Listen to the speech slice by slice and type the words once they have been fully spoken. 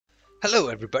Hello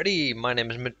everybody, my name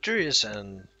is Maturius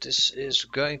and this is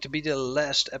going to be the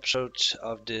last episode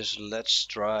of this Let's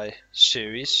Try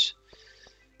series.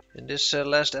 In this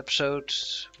last episode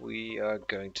we are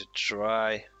going to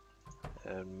try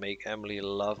and make Emily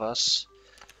love us.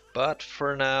 But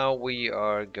for now we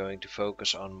are going to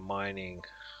focus on mining.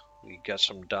 We got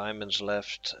some diamonds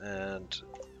left and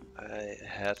I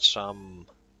had some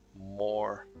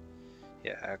more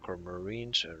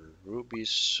aquamarines and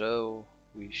rubies, so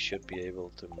we should be able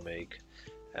to make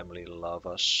Emily love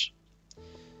us.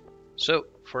 So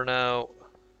for now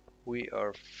we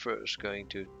are first going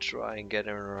to try and get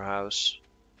in her house,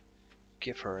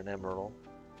 give her an emerald,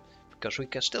 because we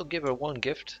can still give her one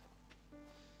gift.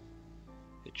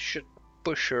 It should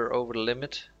push her over the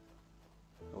limit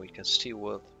and we can see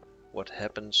what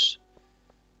happens.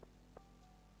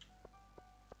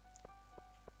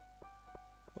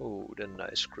 Oh, the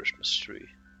nice Christmas tree.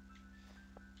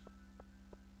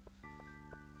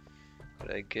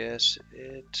 But I guess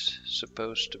it's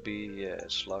supposed to be, yeah,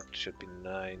 it's locked, should be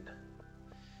 9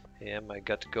 AM. I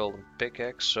got the golden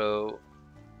pickaxe, so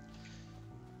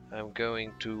I'm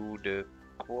going to the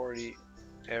quarry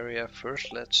area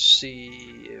first. Let's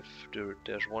see if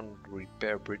there's one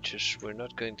repair bridges. We're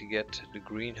not going to get the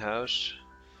greenhouse.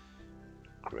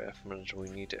 Craftsmen,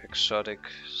 we need exotic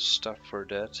stuff for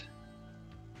that.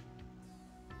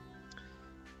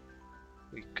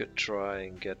 We could try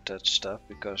and get that stuff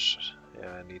because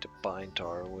I need a pine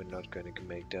tar. We're not going to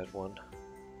make that one.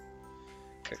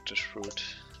 Cactus fruit.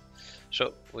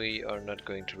 So we are not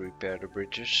going to repair the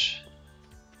bridges.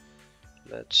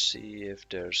 Let's see if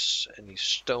there's any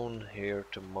stone here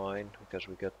to mine, because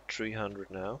we got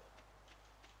 300 now.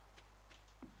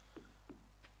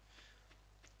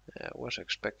 I was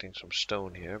expecting some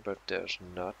stone here, but there's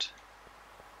not.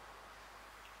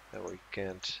 And we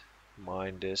can't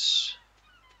mine this.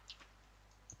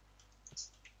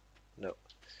 No.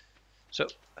 So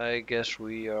I guess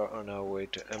we are on our way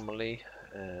to Emily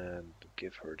and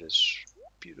give her this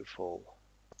beautiful,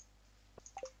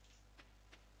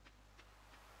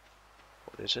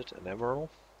 what is it, an emerald?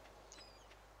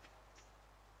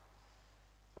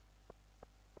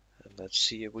 And let's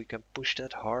see if we can push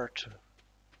that heart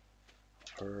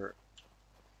for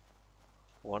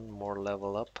one more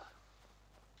level up.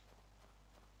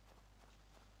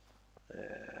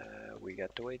 We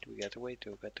got to wait.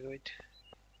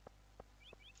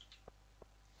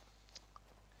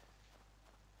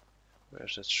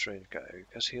 Where's that strange guy?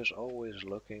 Because he is always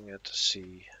looking at the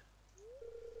sea.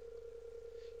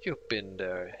 You've been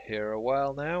here a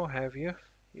while now, have you?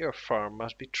 Your farm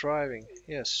must be thriving.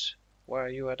 Yes. Why are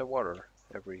you at the water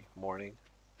every morning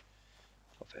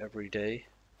of every day?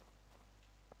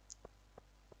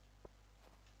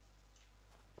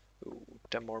 Ooh,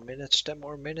 10 more minutes.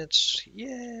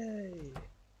 Yay!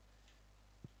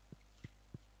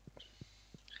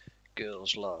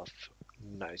 Girls love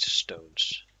nice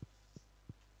stones.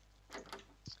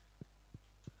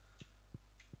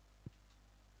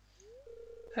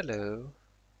 Hello.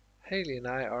 Haley and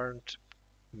I aren't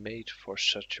made for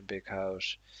such a big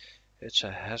house. It's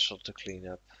a hassle to clean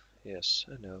up. Yes,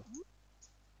 I know.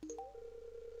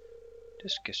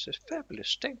 This kiss is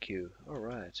fabulous, thank you.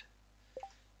 Alright.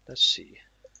 Let's see.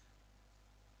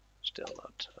 Still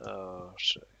not. Oh,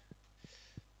 sorry.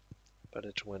 But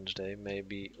it's Wednesday.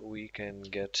 Maybe we can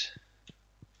get the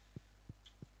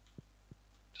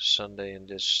Sunday in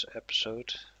this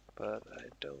episode. But I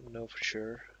don't know for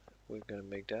sure we're gonna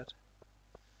make that.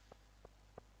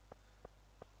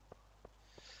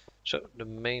 So the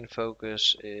main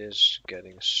focus is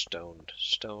getting stone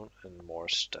and more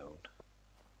stone.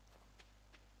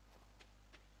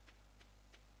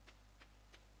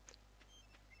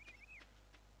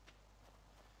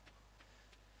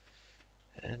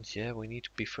 And yeah, we need to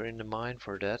be in the mine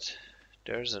for that.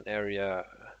 There's an area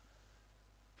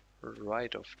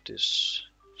right of this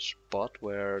spot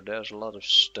where there's a lot of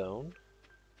stone.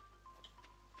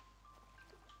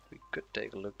 We could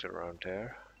take a look around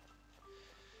there.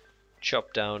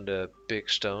 Chop down the big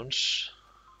stones.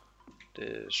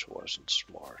 This wasn't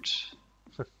smart.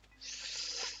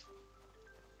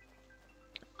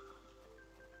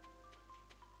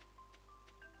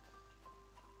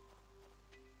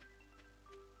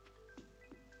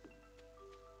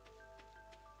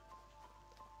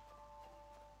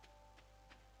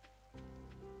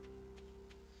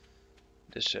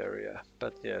 This area,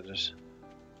 but yeah, this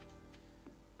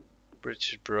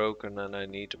bridge is broken and I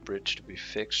need the bridge to be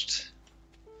fixed.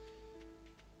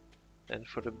 And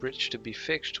for the bridge to be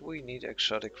fixed we need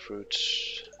exotic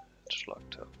fruits. It's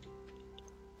locked up.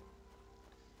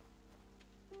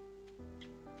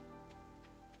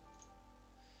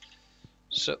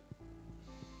 So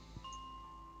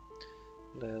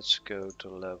Let's go to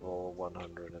level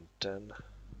 110.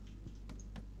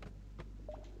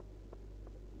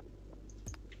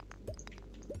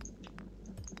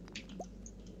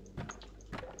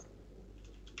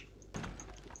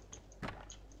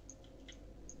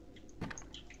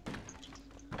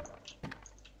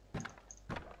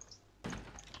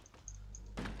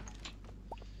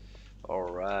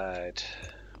 Alright.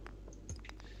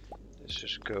 This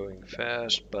is going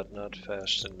fast, but not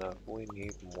fast enough. We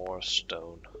need more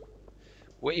stone.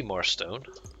 Way more stone.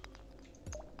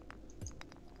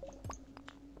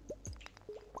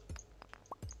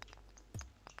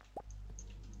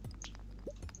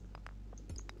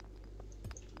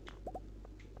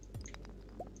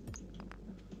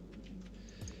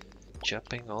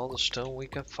 Chopping all the stone we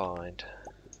can find.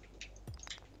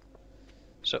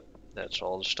 So, that's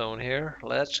all the stone here.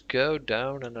 Let's go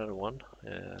down another one.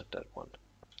 Yeah, that one.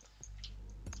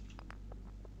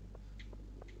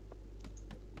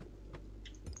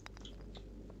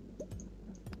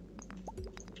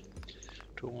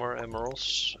 Two more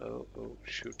emeralds. Oh,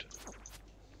 shoot.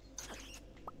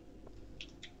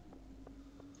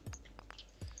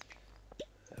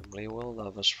 Emily will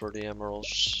love us for the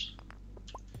emeralds.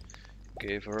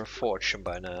 Gave her a fortune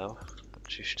by now.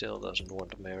 She still doesn't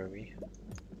want to marry me.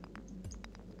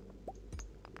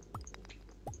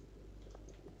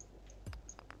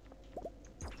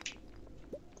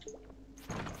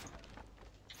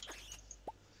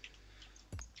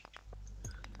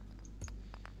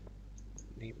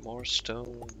 Need more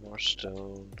stone, more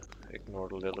stone. Ignore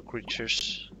the little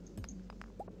creatures.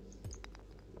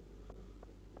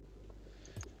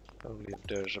 Only if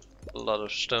there's a lot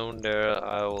of stone there,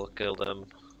 I will kill them.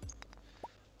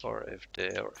 Or if they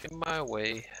are in my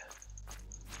way.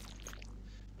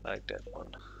 Like that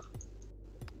one.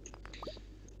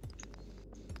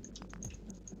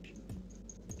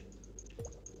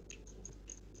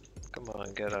 Come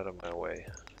on, get out of my way.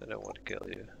 I don't want to kill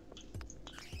you.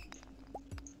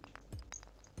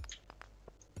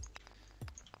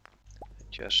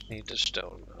 I just need the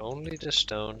stone. Only the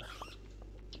stone.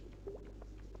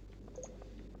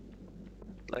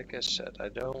 Like I said, I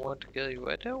don't want to kill you.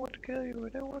 I don't want to kill you. I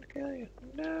don't want to kill you.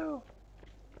 No!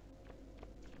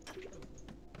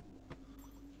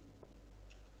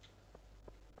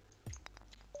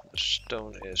 The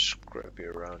stone is scrappy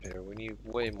around here. We need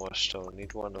way more stone.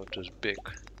 Need one of those big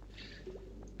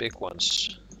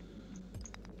ones.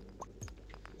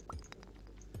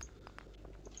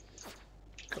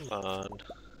 Come on.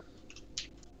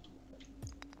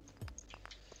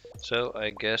 So I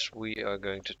guess we are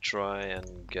going to try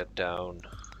and get down.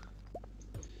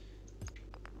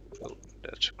 Oh,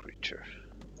 that's a creature.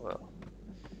 Well,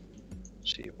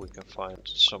 see if we can find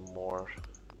some more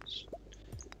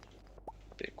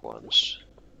big ones.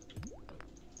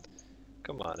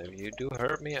 Come on, if you do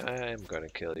hurt me, I am gonna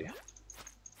kill you.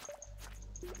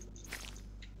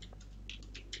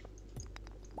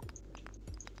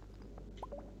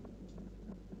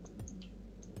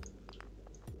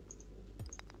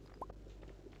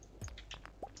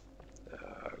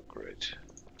 Great.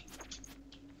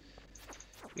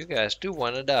 You guys do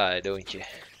want to die, don't you?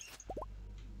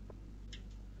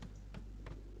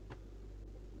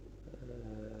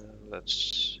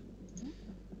 Let's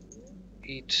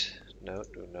eat. No,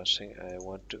 do nothing. I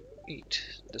want to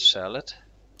eat the salad.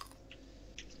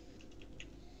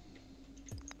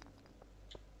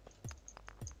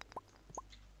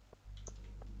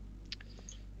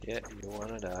 Yeah, you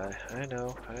wanna die. I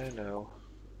know, I know.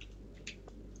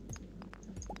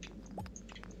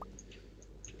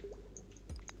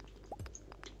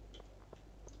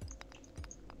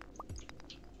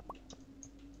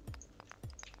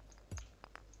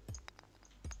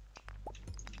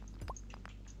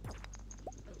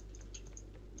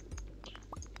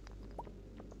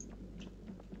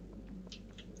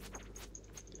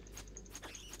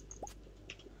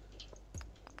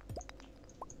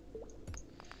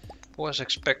 Was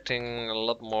expecting a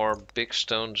lot more big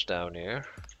stones down here,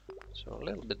 so a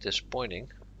little bit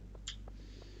disappointing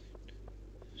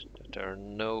that there are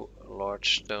no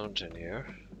large stones in here.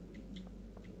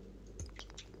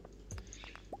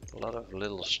 A lot of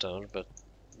little stones, but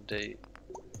they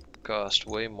cost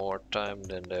way more time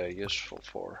than they're useful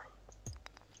for.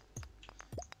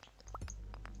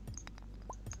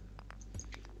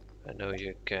 I know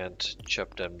you can't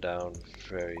chop them down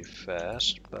very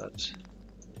fast, but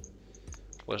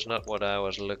was not what I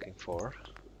was looking for.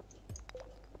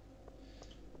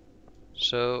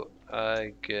 So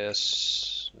I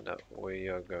guess no, we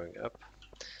are going up.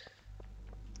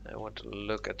 I want to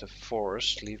look at the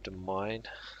forest, leave the mine,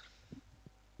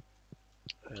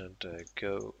 and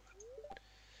go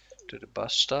to the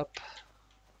bus stop.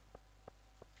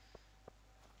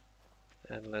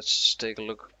 And let's take a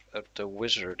look at the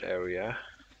wizard area.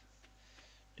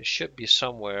 There should be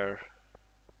somewhere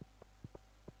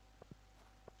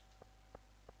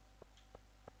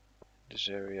this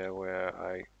area where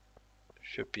I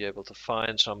should be able to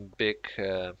find some big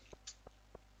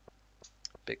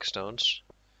stones.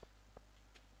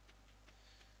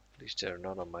 At least they're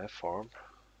not on my farm.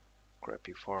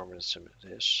 Crappy farm as it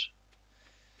is.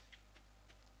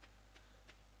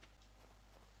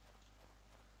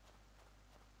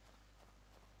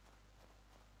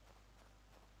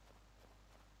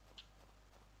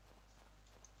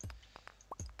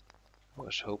 I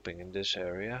was hoping in this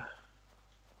area.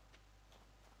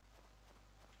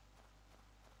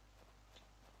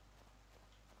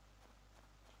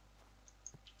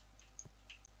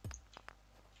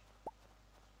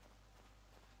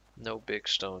 No big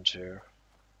stones here.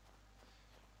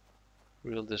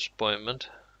 Real disappointment.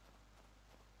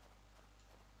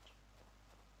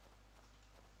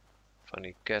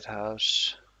 Funny cat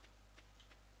house.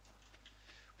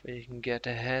 Where you can get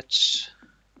the heads.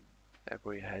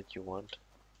 Every head you want.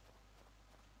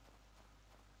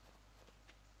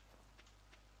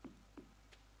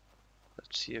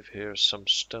 Let's see if here's some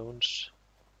stones.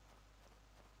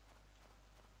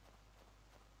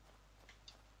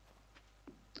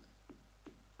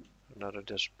 Another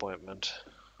disappointment.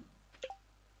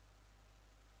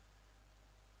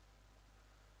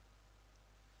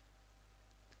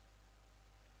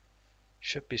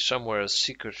 Should be somewhere a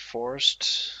secret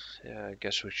forest. Yeah, I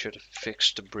guess we should have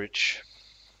fixed the bridge.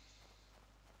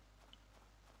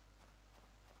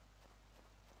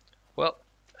 Well,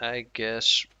 I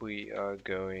guess we are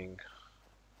going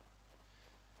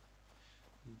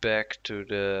back to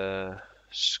the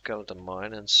skeleton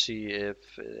mine and see if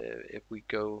we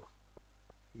go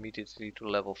immediately to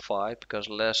level 5, because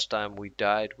last time we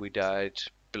died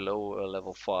below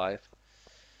level 5,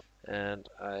 and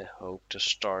I hope to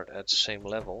start at the same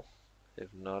level. If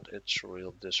not, it's a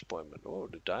real disappointment. Oh,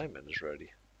 the diamond is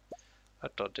ready. I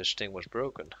thought this thing was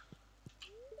broken.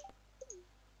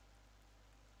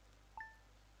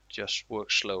 Just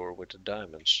works slower with the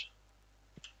diamonds.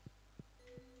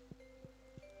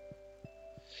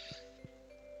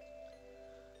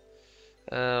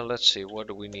 Let's see, what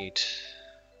do we need?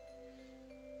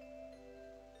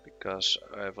 Because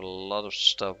I have a lot of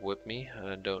stuff with me and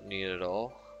I don't need it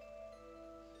all.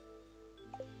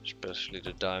 Especially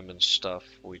the diamond stuff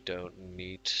we don't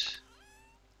need.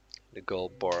 The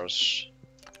gold bars.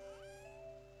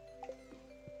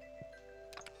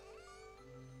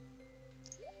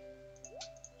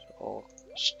 All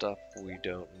stuff we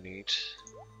don't need.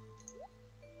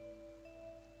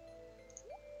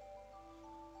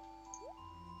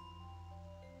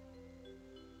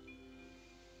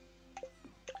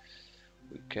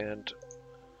 We can't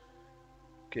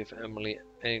give Emily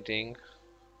anything.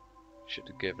 Should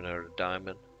have given her a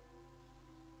diamond.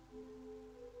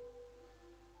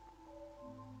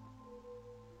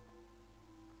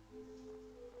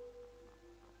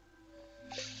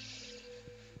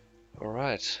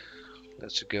 Alright,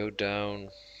 let's go down.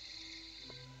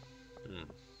 I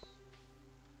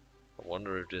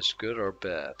wonder if this is good or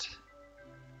bad.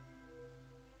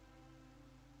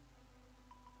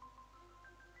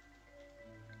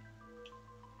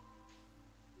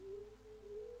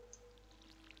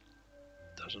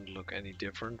 Doesn't look any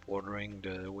different watering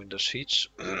the winter seeds.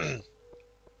 Oh,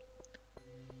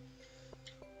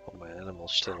 my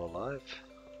animal's still alive.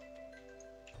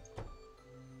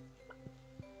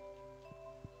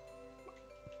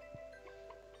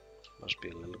 Must be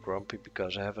a little grumpy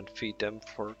because I haven't fed them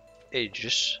for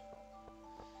ages.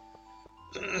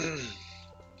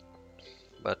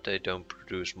 But they don't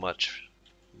produce much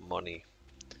money.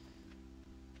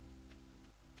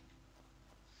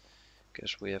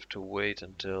 Guess we have to wait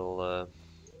until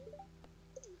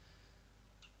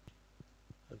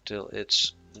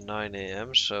it's 9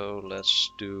 AM, so let's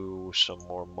do some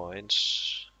more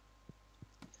mines.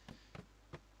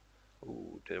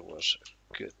 Ooh, that was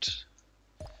good.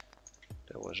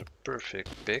 That was a perfect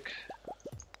pick.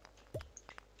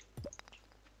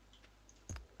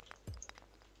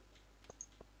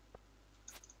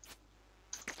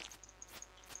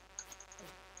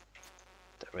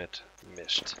 Damn it,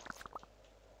 missed.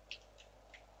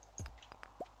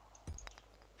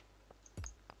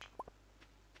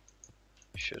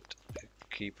 Should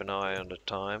keep an eye on the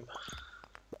time.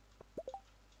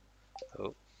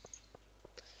 Oh.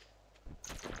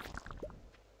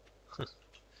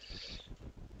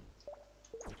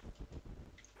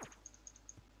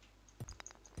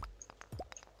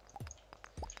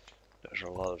 There's a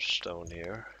lot of stone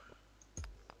here.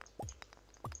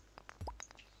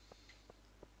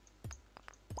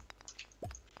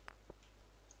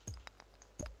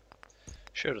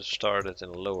 Should have started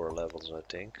in lower levels, I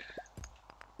think.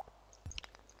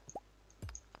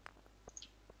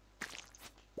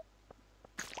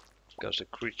 Because the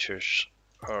creatures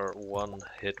are one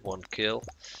hit, one kill.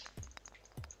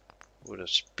 Would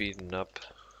have speeded up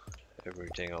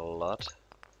everything a lot.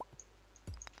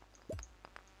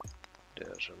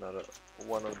 There's another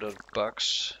one of those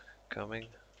bugs coming.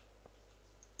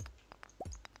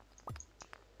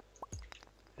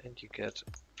 And you get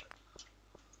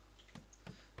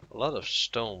a lot of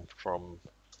stone from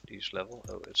these levels.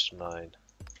 Oh, it's 9.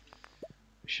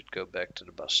 We should go back to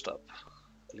the bus stop.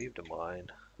 Leave the mine.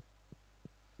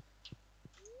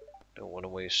 Don't want to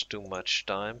waste too much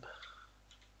time.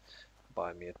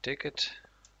 Buy me a ticket.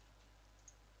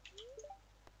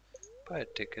 Buy a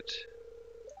ticket.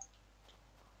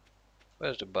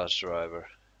 Where's the bus driver?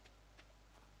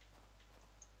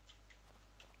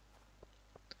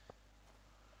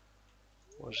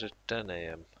 Was it 10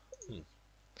 AM?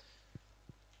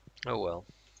 Oh well.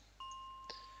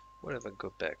 What if I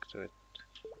go back to it?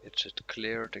 Is it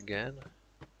cleared again?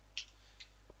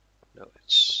 No,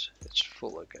 it's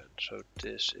full again. So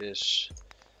this is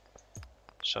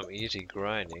some easy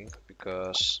grinding,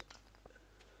 because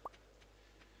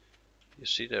you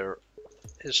see there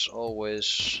is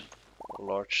always a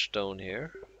large stone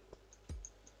here.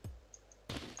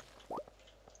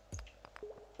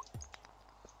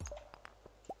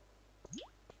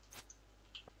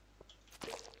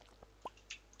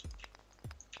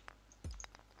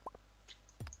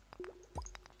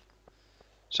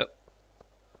 So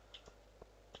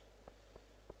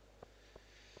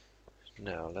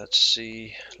now let's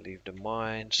see, leave the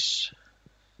mines,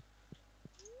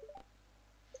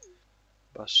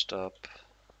 bus stop.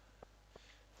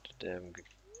 The damn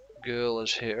girl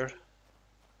is here.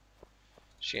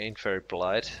 She ain't very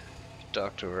polite.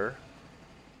 Talk to her.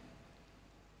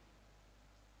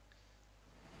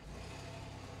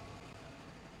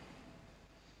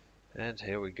 And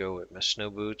here we go with my snow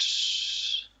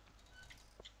boots.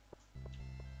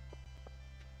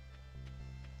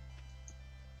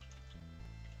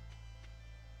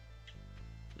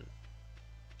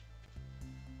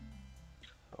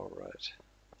 Alright.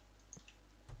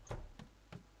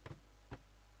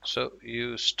 So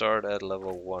you start at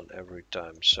level 1 every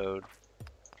time, so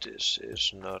this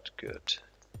is not good.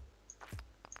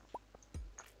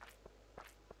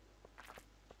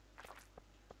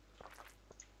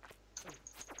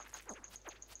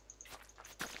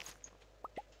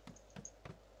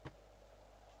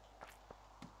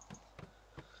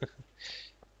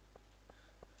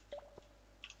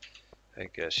 I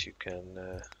guess you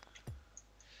can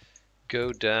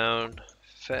go down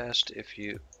fast if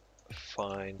you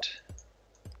find...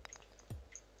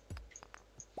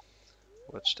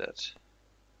 What's that?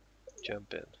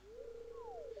 Jump in.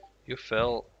 You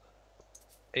fell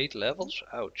 8 levels?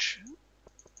 Ouch.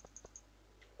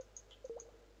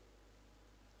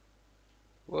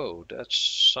 Whoa,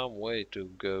 that's some way to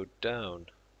go down.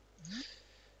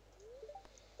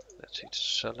 Let's eat the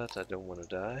salad, I don't want to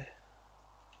die.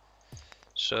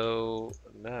 So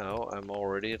now I'm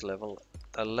already at level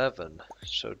 11,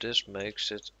 so this makes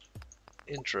it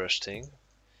interesting,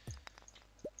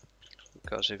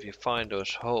 because if you find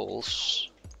those holes...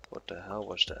 What the hell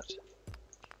was that?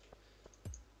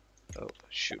 Oh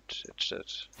shoot, it's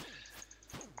that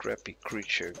crappy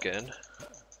creature again.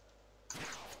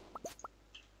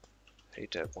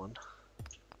 Hate that one.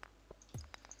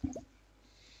 You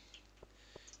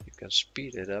can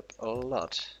speed it up a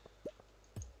lot.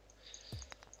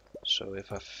 So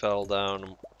if I fell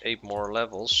down 8 more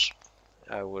levels,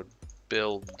 I would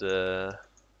build the...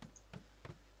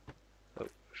 Oh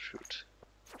shoot.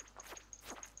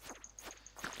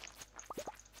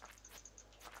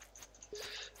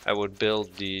 I would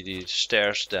build the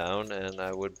stairs down and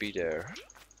I would be there.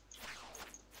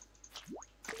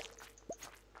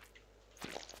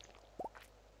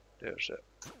 There's a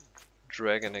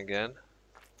dragon again.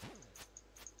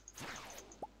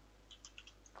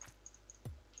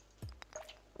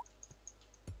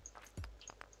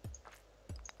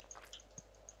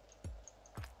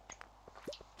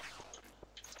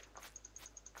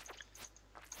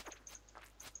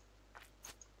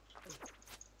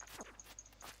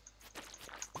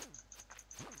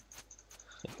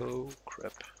 Oh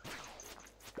crap.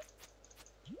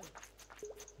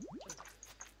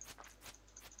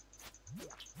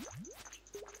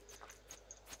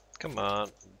 Come on,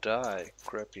 die,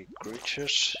 crappy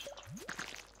creatures.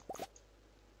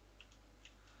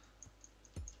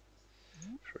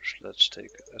 First let's take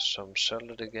some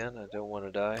salad again, I don't want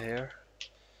to die here.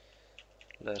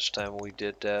 Last time we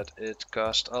did that it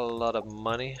cost a lot of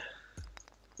money.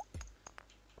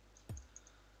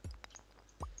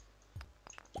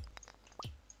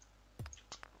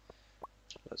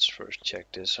 let's first check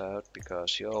this out,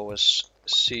 because you always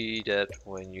see that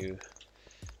when you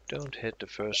don't hit the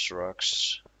first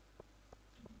rocks.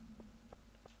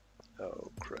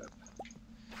 Oh crap.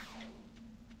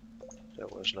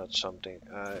 That was not something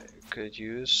I could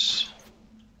use.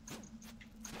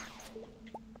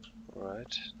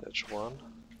 Right, that's one.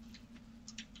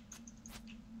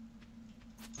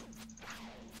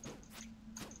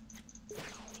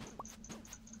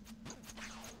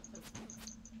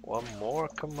 One more,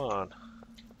 come on.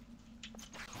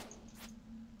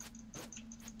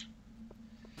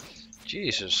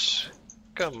 Jesus,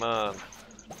 come on.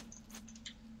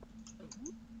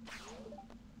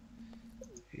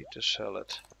 Eat the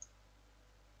salad.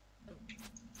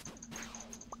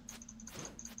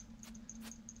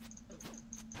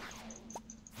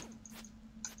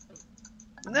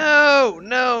 No,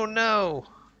 no, no.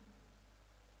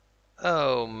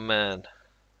 Oh man.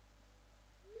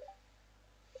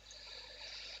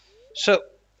 So,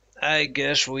 I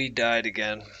guess we died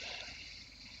again.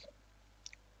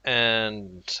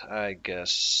 And I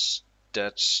guess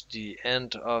that's the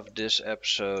end of this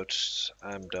episode.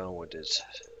 I'm done with it.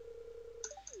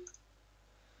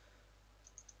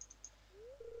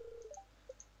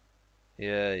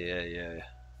 Yeah.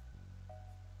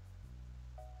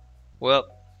 Well,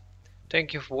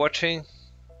 thank you for watching.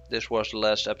 This was the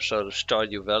last episode of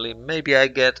Stardew Valley. Maybe I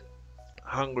get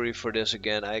hungry for this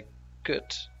again. I could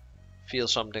feel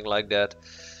something like that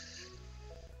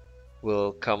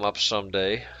will come up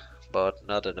someday, but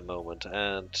not at the moment.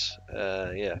 And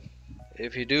yeah,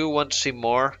 if you do want to see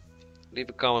more, leave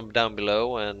a comment down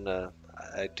below, and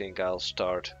I think I'll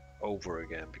start over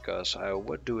again, because I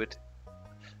would do it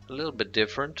a little bit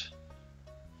different.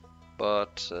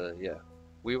 But yeah,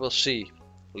 we will see.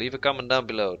 Leave a comment down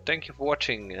below. Thank you for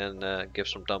watching, and give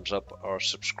some thumbs up or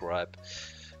subscribe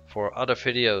for other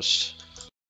videos.